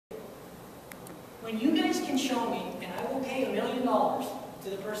When you guys can show me, and I will pay $1 million to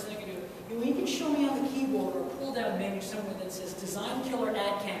the person that can do it, when you can show me on the keyboard or a pull-down menu somewhere that says Design Killer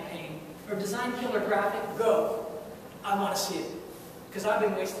Ad Campaign or Design Killer Graphic, go. I want to see it. Because I've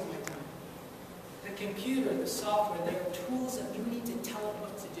been wasting my time. The computer, the software, they are tools that you need to tell it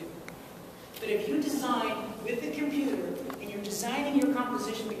what to do. But if you design with the computer, and you're designing your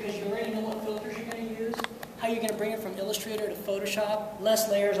composition because you already know what filters you're going to use, how you're going to bring it from Illustrator to Photoshop, less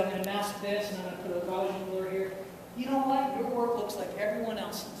layers, I'm going to mask this, and I'm going to put a Gaussian blur here. You know what? Your work looks like everyone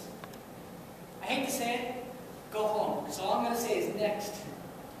else's. I hate to say it, go home, because all I'm going to say is next.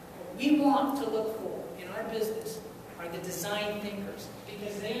 What we want to look for in our business are the design thinkers,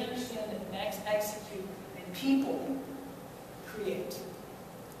 because they understand that next execute and people create.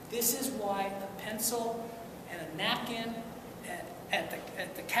 This is why a pencil and a napkin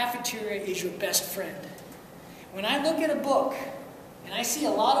at the cafeteria is your best friend. When I look at a book, and I see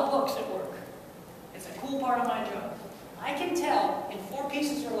a lot of books at work, it's a cool part of my job. I can tell in 4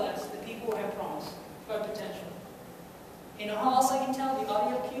 pieces or less the people who have promise, who have potential. You know how else I can tell? The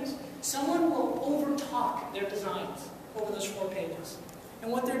audio cues? Someone will over-talk their designs over those 4 pages.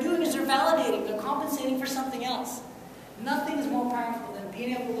 And what they're doing is they're validating, they're compensating for something else. Nothing is more powerful than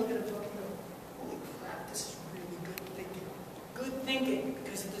being able to look at a book and go, holy crap, this is really good thinking. Good thinking,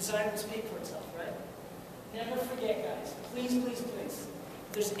 because the design will speak for itself, right? Never forget, guys. Please, please, please.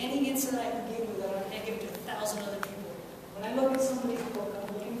 If there's any insight I can give you that I can't give to 1,000 other people, when I look at somebody's book,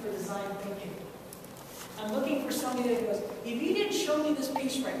 I'm looking for design thinking. I'm looking for somebody that goes, if you didn't show me this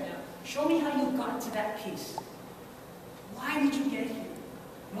piece right now, show me how you got to that piece. Why did you get here?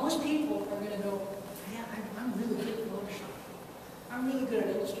 Most people are going to go, yeah, I'm really good at Photoshop. I'm really good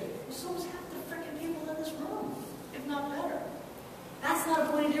at Illustrator. Well, so is half the freaking people in this room, if not better. That's not a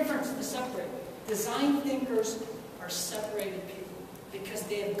point of difference to separate. Design thinkers are separated people because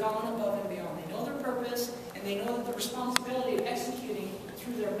they have gone above and beyond. They know their purpose, and they know that the responsibility of executing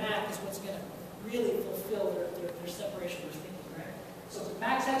through their math is what's going to really fulfill their separation of thinking, right? So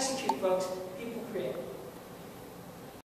max execute, folks, people create.